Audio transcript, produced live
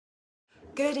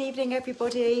Good evening,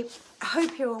 everybody. I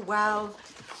hope you're all well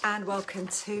and welcome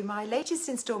to my latest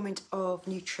instalment of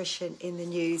Nutrition in the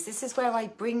News. This is where I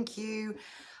bring you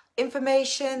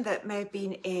information that may have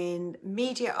been in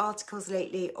media articles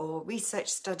lately or research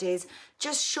studies,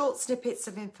 just short snippets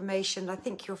of information I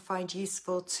think you'll find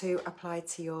useful to apply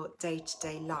to your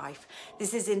day-to-day life.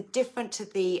 This is indifferent to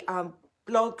the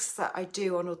blogs that I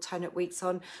do on alternate weeks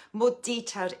on more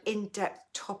detailed, in-depth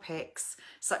topics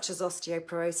such as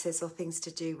osteoporosis or things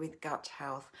to do with gut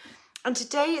health. And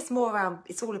today it's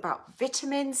all about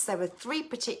vitamins. There are three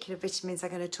particular vitamins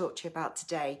I'm going to talk to you about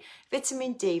today: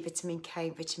 vitamin D, vitamin K,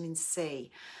 and vitamin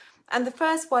C. And the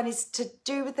first one is to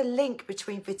do with the link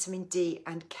between vitamin D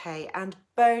and K and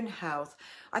bone health.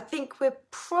 I think we're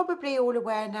probably all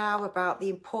aware now about the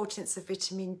importance of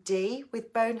vitamin D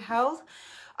with bone health.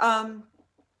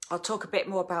 I'll talk a bit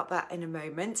more about that in a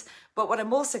moment. But what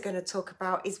I'm also going to talk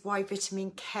about is why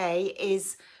vitamin K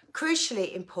is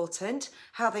crucially important,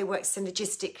 how they work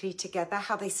synergistically together,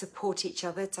 how they support each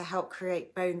other to help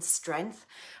create bone strength,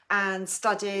 and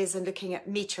studies and looking at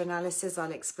meta-analysis.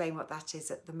 I'll explain what that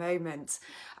is at the moment.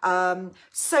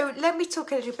 So let me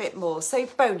talk a little bit more. So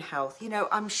bone health,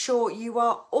 I'm sure you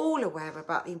are all aware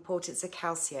about the importance of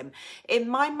calcium. In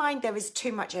my mind, there is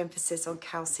too much emphasis on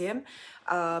calcium.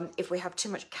 If we have too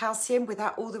much calcium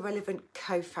without all the relevant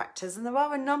cofactors, and there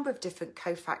are a number of different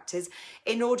cofactors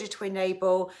in order to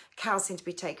enable calcium to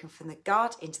be taken from the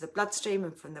gut into the bloodstream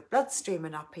and from the bloodstream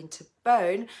and up into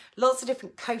bone, lots of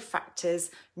different cofactors,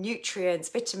 nutrients,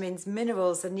 vitamins,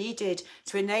 minerals are needed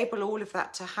to enable all of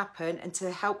that to happen and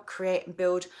to help create and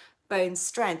build bone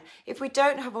strength. If we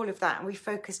don't have all of that and we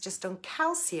focus just on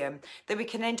calcium, then we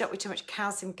can end up with too much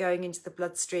calcium going into the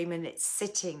bloodstream and it's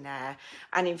sitting there.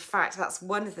 And in fact, that's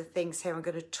one of the things here I'm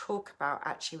going to talk about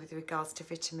actually with regards to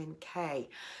vitamin K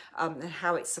and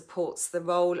how it supports the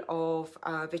role of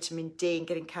vitamin D in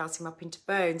getting calcium up into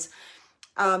bones.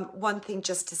 One thing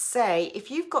just to say, if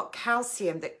you've got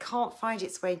calcium that can't find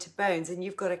its way into bones and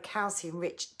you've got a calcium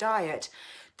rich diet,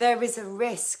 there is a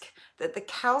risk that the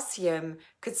calcium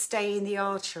could stay in the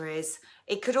arteries.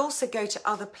 It could also go to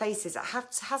other places. It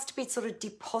has to be sort of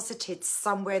deposited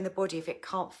somewhere in the body if it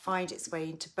can't find its way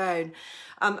into bone.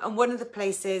 And one of the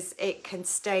places it can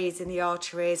stay is in the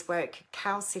arteries where it could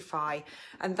calcify.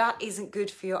 And that isn't good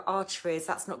for your arteries.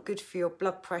 That's not good for your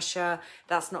blood pressure.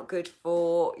 That's not good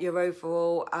for your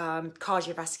overall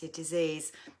cardiovascular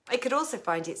disease. It could also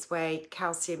find its way,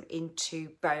 calcium, into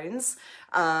bones,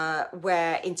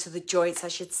 into the joints, I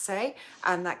should say,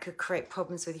 and that could create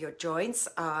problems with your joints.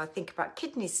 Think about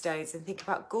kidney stones and think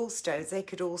about gallstones. They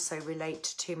could also relate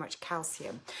to too much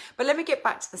calcium. But let me get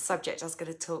back to the subject I was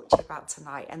going to talk to you about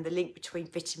tonight and the link between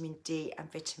vitamin D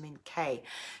and vitamin K.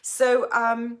 So,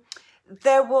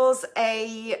 there was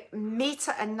a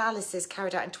meta-analysis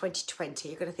carried out in 2020.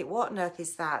 You're going to think, what on earth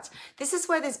is that? This is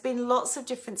where there's been lots of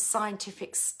different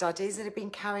scientific studies that have been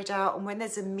carried out. And when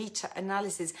there's a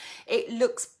meta-analysis, it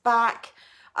looks back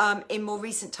in more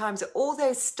recent times at all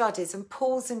those studies and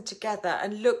pulls them together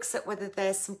and looks at whether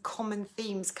there's some common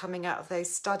themes coming out of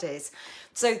those studies.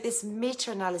 So this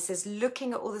meta-analysis,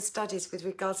 looking at all the studies with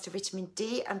regards to vitamin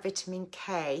D and vitamin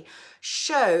K,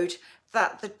 showed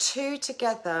that the two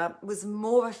together was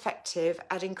more effective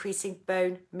at increasing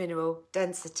bone mineral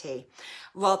density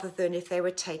rather than if they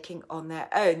were taking on their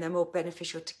own. They're more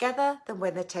beneficial together than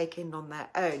when they're taken on their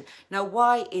own. Now,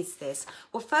 why is this?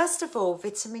 Well, first of all,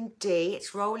 vitamin D,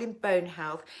 its role in bone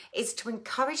health is to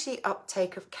encourage the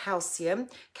uptake of calcium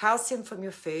from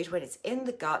your food when it's in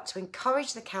the gut, to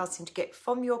encourage the calcium to get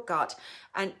from your gut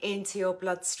and into your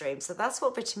bloodstream. So that's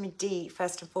what vitamin D,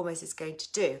 first and foremost, is going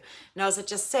to do. Now, as I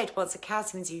just said, once the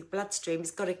calcium is in your bloodstream,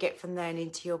 it's got to get from there and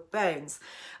into your bones.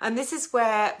 And this is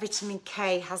where vitamin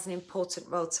K has an important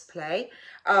role to play.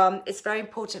 It's very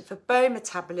important for bone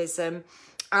metabolism.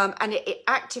 And it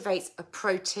activates a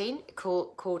protein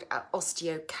called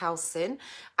osteocalcin,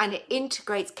 and it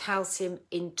integrates calcium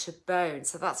into bone.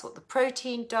 So that's what the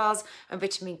protein does, and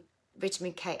vitamin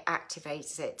K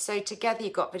activates it. So together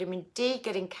you've got vitamin D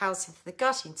getting calcium from the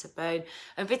gut into bone,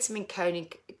 and vitamin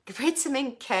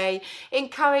K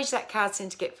encourage that calcium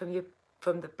to get from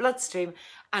the bloodstream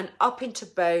and up into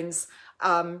bones,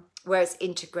 where it's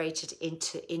integrated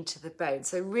into the bone.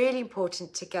 So really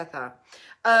important together.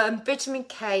 Vitamin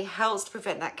K helps to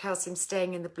prevent that calcium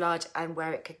staying in the blood and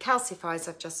where it could calcify, as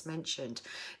I've just mentioned.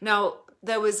 Now,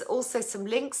 there was also some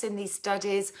links in these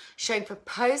studies showing for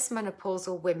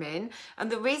postmenopausal women,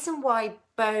 and the reason why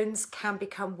bones can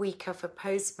become weaker for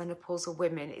postmenopausal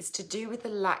women is to do with the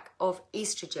lack of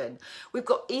estrogen. We've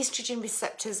got estrogen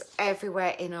receptors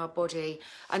everywhere in our body,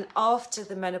 and after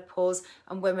the menopause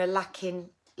and when we're lacking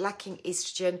lacking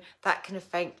estrogen, that can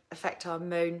affect our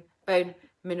bone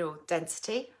mineral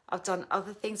density. I've done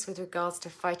other things with regards to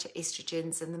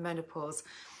phytoestrogens and the menopause.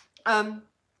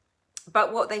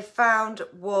 But what they found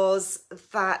was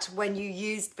that when you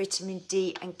used vitamin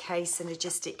D and K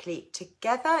synergistically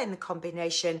together in the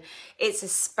combination, it's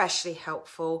especially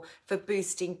helpful for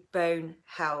boosting bone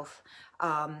health.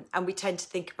 And we tend to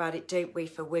think about it, don't we,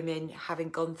 for women having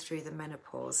gone through the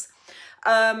menopause.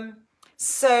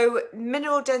 So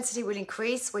mineral density will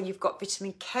increase when you've got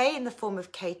vitamin K in the form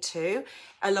of K2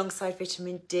 alongside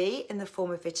vitamin D in the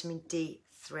form of vitamin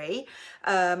D3.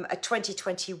 A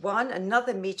 2021,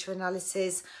 another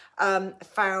meta-analysis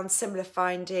found similar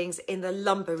findings in the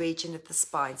lumbar region of the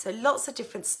spine. So lots of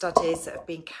different studies that have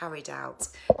been carried out.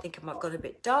 I think I might have gone a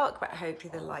bit dark, but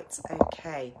hopefully the light's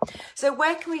okay. So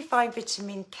where can we find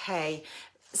vitamin K?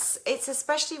 It's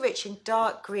especially rich in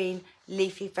dark green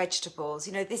leafy vegetables.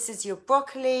 You know, this is your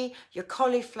broccoli, your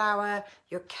cauliflower,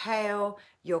 your kale,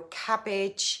 your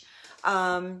cabbage,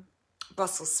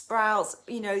 Brussels sprouts,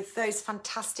 you know, those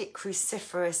fantastic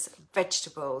cruciferous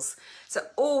vegetables. So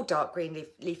all dark green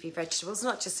leafy vegetables,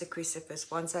 not just the cruciferous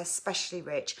ones, they're especially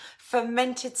rich.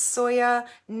 Fermented soya,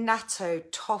 natto,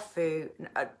 tofu.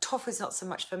 Tofu's not so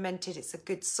much fermented, it's a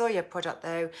good soya product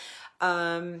though.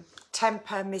 Tempeh,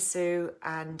 miso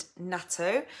and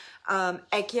natto.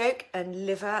 Egg yolk and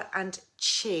liver and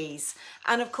cheese.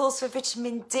 And of course for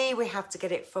vitamin D we have to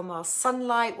get it from our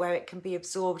sunlight, where it can be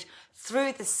absorbed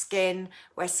through the skin,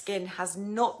 where skin has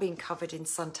not been covered in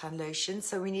suntan lotion.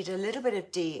 So we need a little bit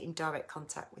of D in direct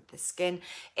contact with the skin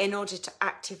in order to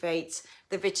activate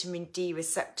the vitamin D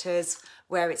receptors,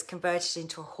 where it's converted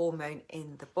into a hormone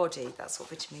in the body. That's what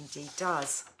vitamin D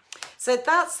does. So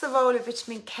that's the role of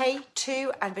vitamin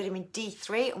K2 and vitamin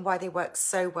D3 and why they work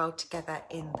so well together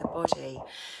in the body.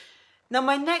 Now,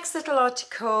 my next little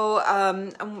article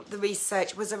and the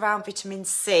research was around vitamin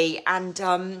C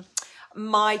and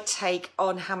my take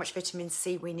on how much vitamin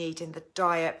C we need in the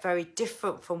diet, very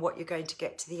different from what you're going to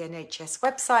get to the NHS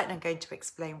website, and I'm going to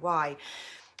explain why.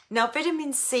 Now,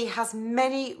 vitamin C has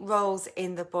many roles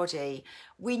in the body.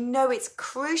 We know it's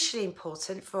crucially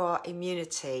important for our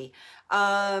immunity.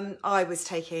 I was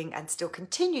taking and still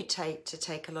continue to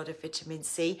take a lot of vitamin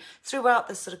C throughout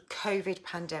the sort of COVID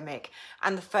pandemic.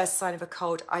 And the first sign of a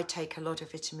cold, I take a lot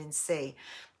of vitamin C.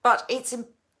 But it's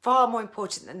far more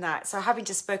important than that. So having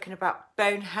just spoken about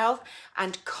bone health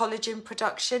and collagen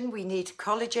production, we need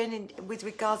collagen with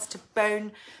regards to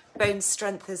bone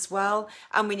strength as well,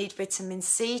 and we need vitamin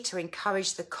C to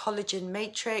encourage the collagen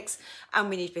matrix, and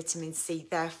we need vitamin C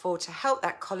therefore to help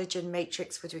that collagen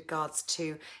matrix with regards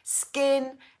to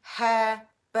skin, hair,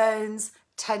 bones,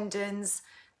 tendons,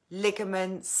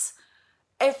 ligaments.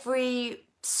 Every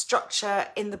structure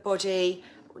in the body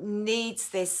needs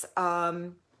this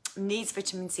needs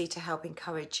vitamin C to help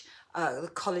encourage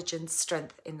the collagen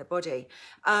strength in the body.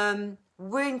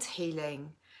 Wound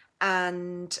healing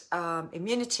and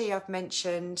immunity, I've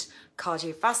mentioned.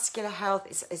 Cardiovascular health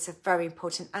is a very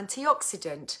important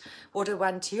antioxidant. What do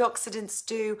antioxidants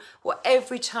do? Well,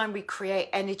 every time we create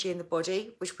energy in the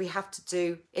body, which we have to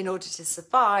do in order to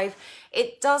survive,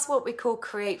 it does what we call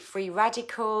create free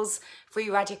radicals. Free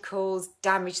radicals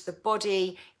damage the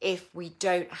body if we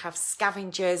don't have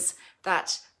scavengers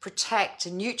that protect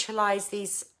and neutralize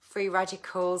these free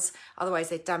radicals. Otherwise,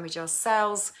 they damage our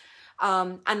cells.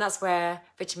 And that's where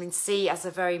vitamin C, as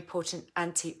a very important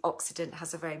antioxidant,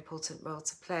 has a very important role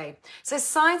to play. So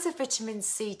signs of vitamin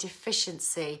C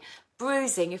deficiency: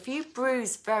 bruising. If you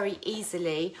bruise very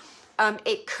easily,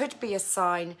 it could be a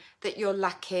sign that you're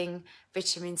lacking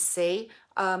vitamin C.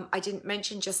 I didn't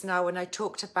mention just now when I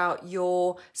talked about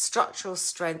your structural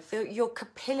strength, your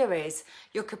capillaries.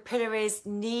 Your capillaries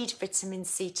need vitamin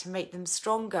C to make them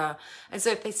stronger. And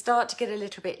so if they start to get a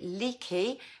little bit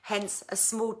leaky, hence a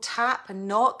small tap and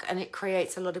knock, and it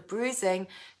creates a lot of bruising,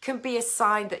 can be a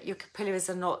sign that your capillaries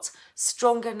are not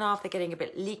strong enough, they're getting a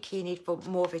bit leaky, you need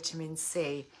more vitamin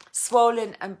C.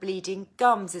 Swollen and bleeding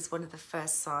gums is one of the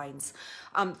first signs.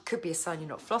 Could be a sign you're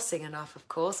not flossing enough, of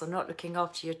course, or not looking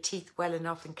after your teeth well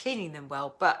enough and cleaning them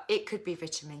well, but it could be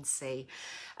vitamin C.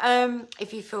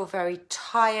 If you feel very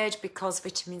tired, because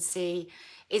vitamin C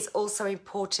is also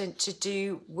important to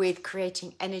do with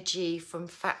creating energy from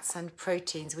fats and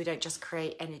proteins. We don't just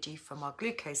create energy from our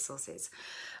glucose sources.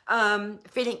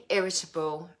 Feeling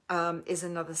irritable is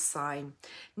another sign.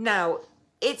 Now,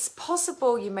 it's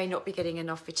possible you may not be getting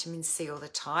enough vitamin C all the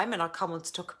time, and I'll come on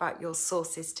to talk about your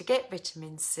sources to get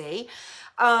vitamin C.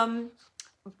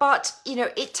 But, you know,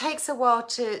 it takes a while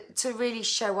to really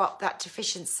show up that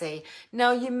deficiency.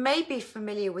 Now, you may be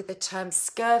familiar with the term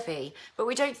scurvy, but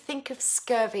we don't think of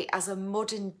scurvy as a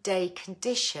modern day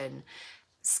condition.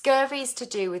 Scurvy is to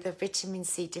do with a vitamin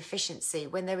C deficiency.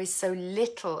 When there is so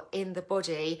little in the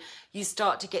body, you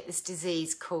start to get this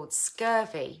disease called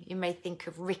scurvy. You may think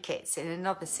of rickets in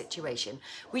another situation.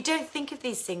 We don't think of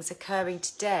these things occurring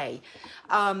today,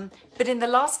 but in the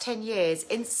last 10 years,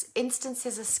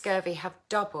 instances of scurvy have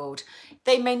doubled.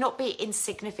 They may not be in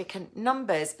significant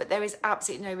numbers, but there is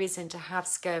absolutely no reason to have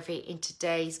scurvy in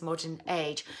today's modern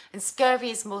age. And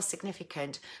scurvy is more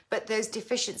significant, but those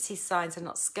deficiency signs are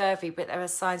not scurvy, but there are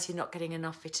signs you're not getting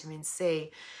enough vitamin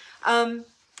C.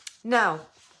 Now,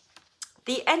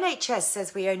 the NHS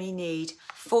says we only need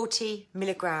 40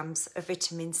 milligrams of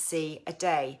vitamin C a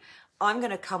day. I'm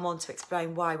going to come on to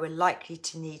explain why we're likely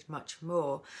to need much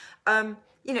more.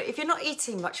 You know, if you're not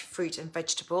eating much fruit and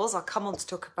vegetables, I'll come on to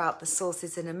talk about the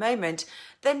sources in a moment,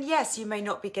 then yes, you may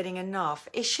not be getting enough.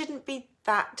 It shouldn't be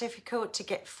that difficult to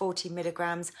get 40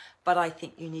 milligrams, but I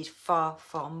think you need far,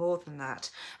 far more than that.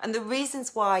 And the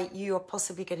reasons why you are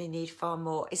possibly going to need far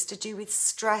more is to do with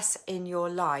stress in your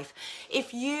life.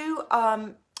 If you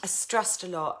are stressed a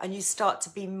lot and you start to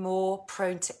be more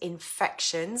prone to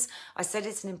infections, I said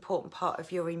it's an important part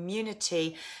of your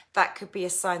immunity, that could be a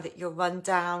sign that you're run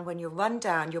down. When you're run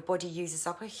down, your body uses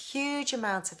up a huge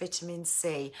amount of vitamin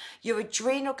C. Your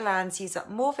adrenal glands use up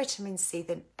more vitamin C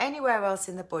than anywhere else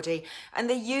in the body, and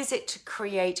they use it to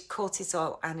create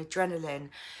cortisol and adrenaline.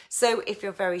 So if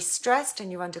you're very stressed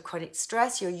and you're under chronic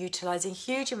stress, you're utilizing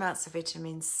huge amounts of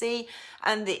vitamin C,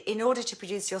 and in order to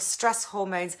produce your stress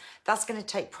hormones, that's going to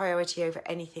take priority over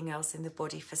anything else in the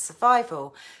body for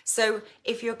survival. So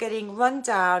if you're getting run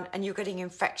down and you're getting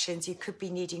infections, you could be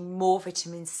needing more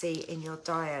vitamin C in your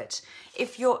diet.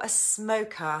 If you're a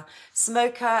smoker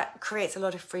creates a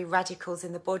lot of free radicals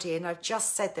in the body, and I've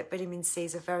just said that vitamin C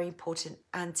is a very important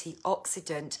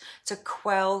antioxidant to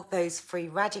quell those free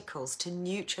radicals, to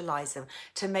neutralize them,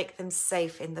 to make them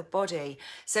safe in the body.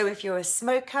 So if you're a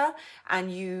smoker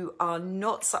and you are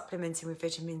not supplementing with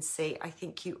vitamin C, I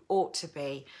think you ought to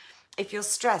be. If you're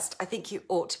stressed, I think you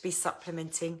ought to be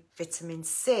supplementing vitamin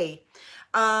C.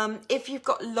 If you've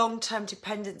got long-term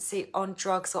dependency on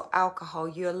drugs or alcohol,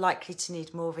 you're likely to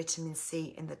need more vitamin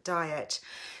C in the diet.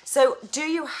 So do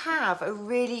you have a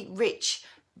really rich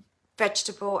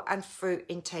vegetable and fruit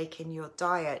intake in your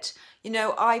diet? You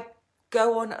know, I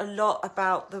go on a lot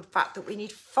about the fact that we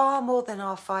need far more than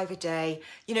our 5 a day.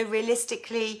 You know,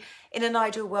 realistically, in an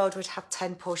ideal world, we'd have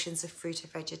 10 portions of fruit or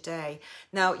veg a day.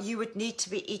 Now, you would need to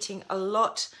be eating a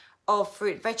lot of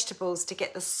fruit and vegetables to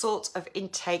get the sort of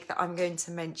intake that I'm going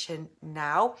to mention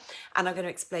now, and I'm going to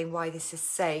explain why this is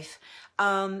safe.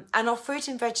 And our fruit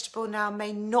and vegetable now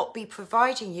may not be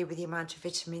providing you with the amount of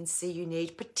vitamin C you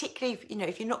need, particularly if, you know,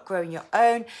 if you're not growing your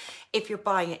own, if you're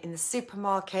buying it in the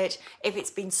supermarket, if it's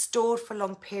been stored for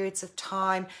long periods of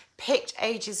time, picked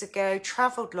ages ago,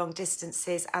 traveled long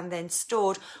distances and then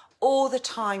stored. All the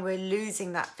time we're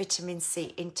losing that vitamin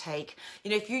C intake.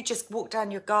 You know, if you just walk down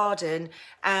your garden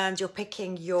and you're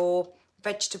picking your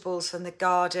vegetables from the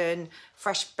garden,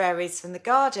 fresh berries from the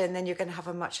garden, then you're going to have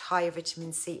a much higher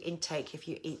vitamin C intake if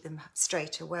you eat them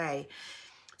straight away.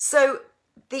 So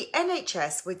the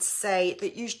NHS would say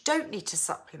that you don't need to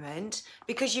supplement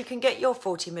because you can get your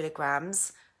 40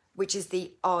 milligrams, which is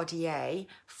the RDA,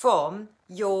 from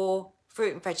your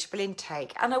fruit and vegetable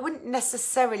intake. And I wouldn't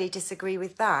necessarily disagree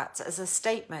with that as a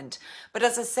statement. But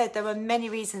as I said, there are many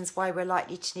reasons why we're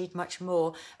likely to need much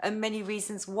more, and many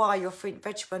reasons why your fruit and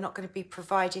vegetable are not going to be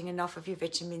providing enough of your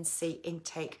vitamin C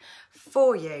intake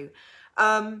for you.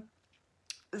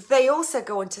 They also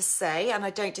go on to say, and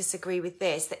I don't disagree with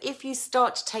this, that if you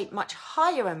start to take much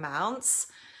higher amounts,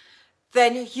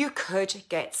 then you could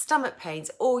get stomach pains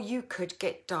or you could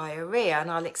get diarrhea. And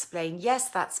I'll explain, yes,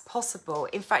 that's possible.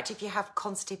 In fact, if you have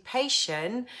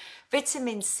constipation,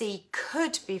 vitamin C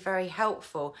could be very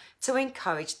helpful to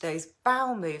encourage those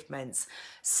bowel movements.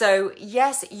 So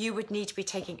yes, you would need to be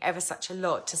taking ever such a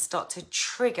lot to start to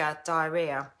trigger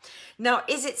diarrhea. Now,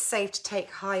 is it safe to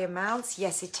take high amounts?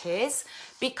 Yes, it is,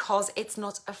 because it's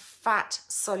not a fat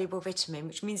soluble vitamin,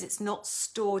 which means it's not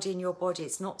stored in your body.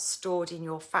 It's not stored in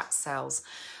your fat cells.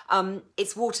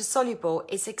 It's water soluble.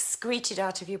 It's excreted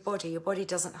out of your body. Your body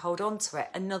doesn't hold on to it.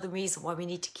 Another reason why we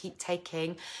need to keep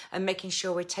taking and making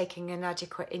sure we're taking an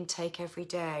adequate intake every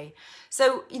day.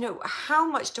 So, you know, how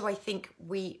much do I think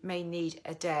we may need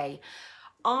a day?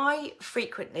 I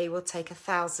frequently will take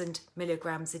 1,000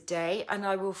 milligrams a day, and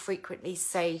I will frequently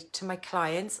say to my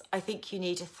clients, I think you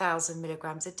need 1,000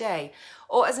 milligrams a day,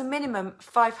 or as a minimum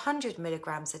 500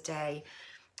 milligrams a day.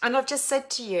 And I've just said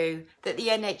to you that the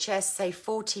NHS say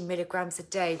 40 milligrams a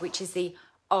day, which is the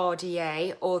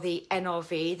RDA or the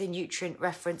NRV, the nutrient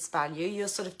reference value, your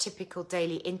sort of typical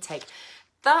daily intake.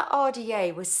 That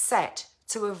RDA was set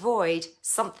to avoid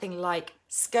something like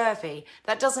scurvy.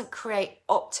 That doesn't create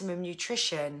optimum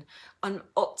nutrition and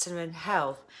optimum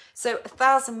health. So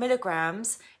 1,000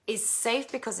 milligrams is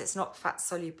safe because it's not fat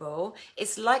soluble.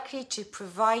 It's likely to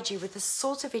provide you with the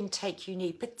sort of intake you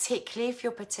need, particularly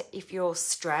if you're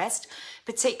stressed,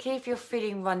 particularly if you're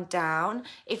feeling run down,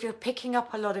 if you're picking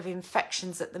up a lot of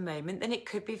infections at the moment, then it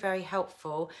could be very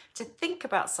helpful to think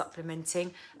about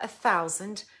supplementing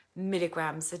 1,000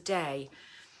 milligrams a day.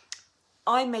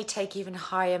 I may take even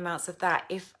higher amounts of that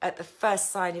if at the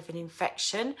first sign of an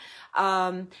infection.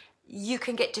 You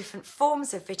can get different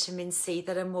forms of vitamin C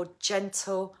that are more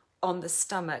gentle on the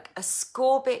stomach.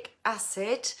 Ascorbic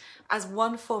acid as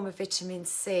one form of vitamin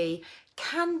C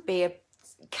can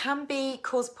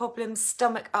cause problems,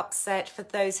 stomach upset for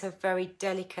those who have very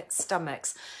delicate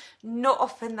stomachs. Not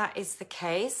often that is the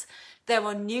case. There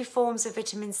are new forms of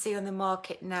vitamin C on the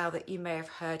market now that you may have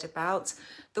heard about.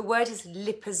 The word is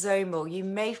liposomal. You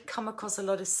may come across a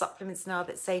lot of supplements now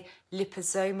that say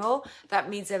liposomal. That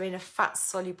means they're in a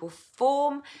fat-soluble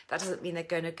form. That doesn't mean they're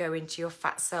going to go into your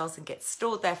fat cells and get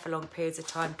stored there for long periods of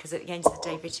time, because at the end of the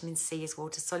day, vitamin C is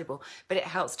water-soluble. But it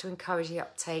helps to encourage the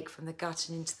uptake from the gut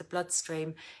and into the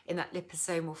bloodstream in that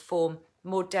liposomal form,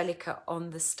 more delicate on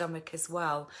the stomach as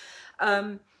well.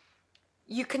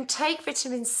 You can take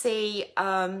vitamin C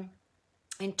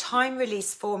in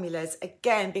time-release formulas,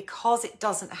 again, because it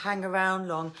doesn't hang around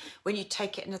long. When you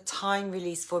take it in a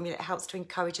time-release formula, it helps to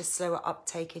encourage a slower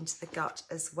uptake into the gut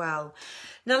as well.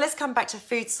 Now, let's come back to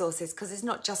food sources, because it's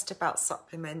not just about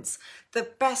supplements. The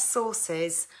best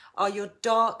sources are your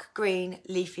dark green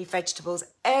leafy vegetables.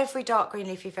 Every dark green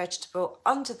leafy vegetable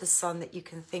under the sun that you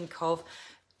can think of,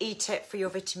 eat it for your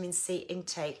vitamin C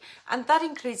intake. And that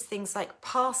includes things like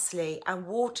parsley and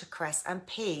watercress and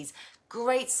peas,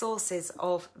 great sources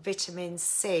of vitamin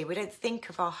C. We don't think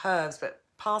of our herbs, but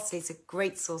parsley is a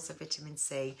great source of vitamin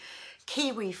C.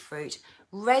 Kiwi fruit,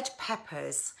 red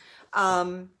peppers,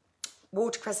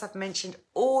 watercress I've mentioned,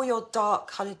 all your dark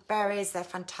coloured berries, they're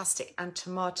fantastic, and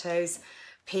tomatoes,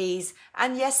 peas,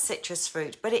 and yes, citrus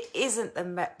fruit, but it isn't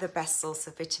the best source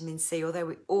of vitamin C, although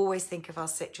we always think of our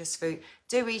citrus fruit.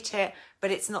 Do eat it, but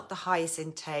it's not the highest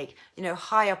intake. You know,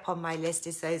 high up on my list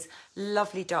is those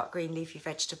lovely dark green leafy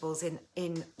vegetables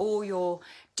in all your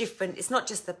different, it's not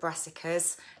just the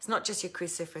brassicas, it's not just your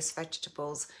cruciferous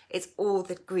vegetables, it's all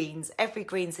the greens. Every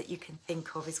greens that you can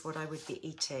think of is what I would be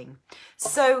eating.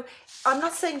 So I'm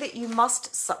not saying that you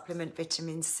must supplement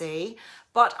vitamin C,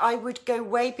 but I would go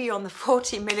way beyond the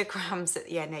 40 milligrams that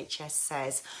the NHS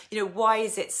says. You know, why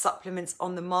is it supplements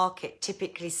on the market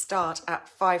typically start at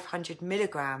 500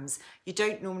 milligrams? You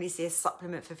don't normally see a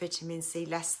supplement for vitamin C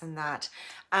less than that.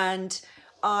 And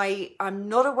I'm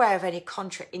not aware of any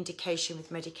contraindication with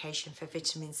medication for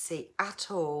vitamin C at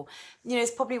all. You know,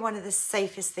 it's probably one of the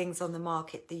safest things on the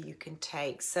market that you can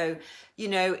take. So, you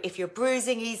know, if you're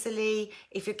bruising easily,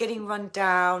 if you're getting run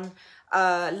down,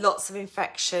 lots of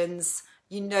infections,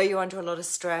 you know you're under a lot of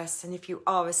stress, and if you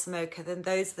are a smoker, then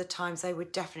those are the times I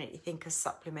would definitely think of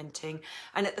supplementing.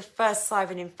 And at the first sign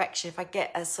of an infection, if I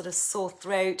get a sort of sore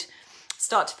throat,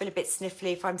 start to feel a bit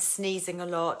sniffly, if I'm sneezing a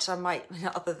lot, I might,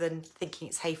 other than thinking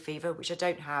it's hay fever, which I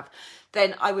don't have,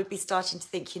 then I would be starting to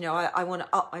think, you know, I want to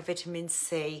up my vitamin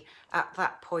C at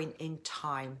that point in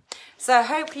time. So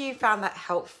hopefully you found that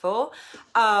helpful.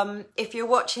 If you're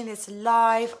watching this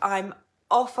live, I'm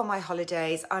off on my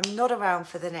holidays. I'm not around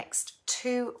for the next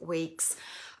 2 weeks.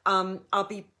 I'll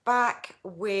be back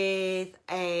with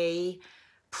a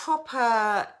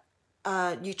proper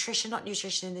nutrition, not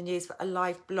nutrition in the news, but a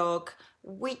live blog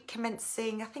week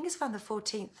commencing, I think it's around the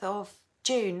 14th of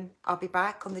June. I'll be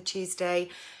back on the Tuesday.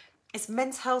 It's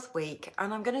Men's Health Week,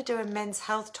 and I'm going to do a men's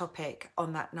health topic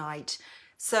on that night.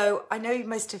 So I know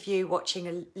most of you watching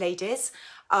are ladies,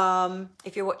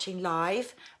 if you're watching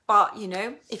live, but you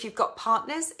know, if you've got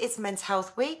partners, it's Men's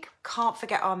Health Week. Can't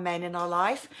forget our men in our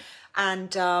life.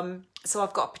 And so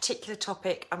I've got a particular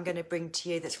topic I'm going to bring to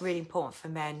you that's really important for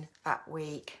men that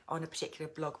week on a particular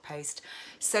blog post.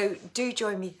 So do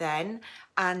join me then.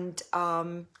 And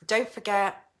don't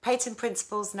forget, Peyton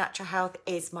Principles Natural Health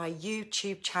is my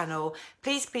YouTube channel.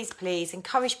 Please, please, please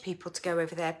encourage people to go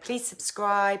over there. Please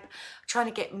subscribe. I'm trying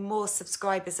to get more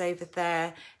subscribers over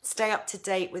there. Stay up to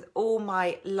date with all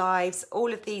my lives.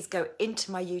 All of these go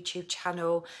into my YouTube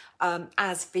channel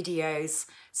as videos.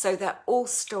 So they're all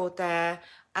stored there.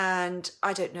 And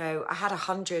I don't know, I had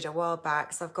 100 a while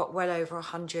back, so I've got well over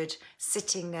 100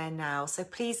 sitting there now. So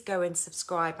please go and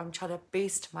subscribe. I'm trying to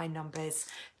boost my numbers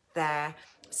there.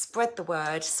 Spread the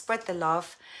word, spread the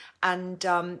love. And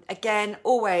again,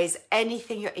 always,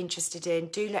 anything you're interested in,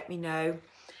 do let me know.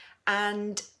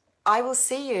 And I will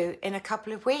see you in a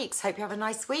couple of weeks. Hope you have a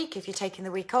nice week. If you're taking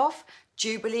the week off,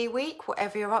 Jubilee week,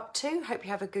 whatever you're up to, hope you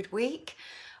have a good week.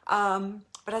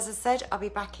 But as I said, I'll be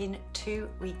back in 2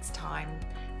 weeks' time.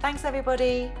 Thanks,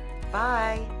 everybody.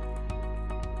 Bye.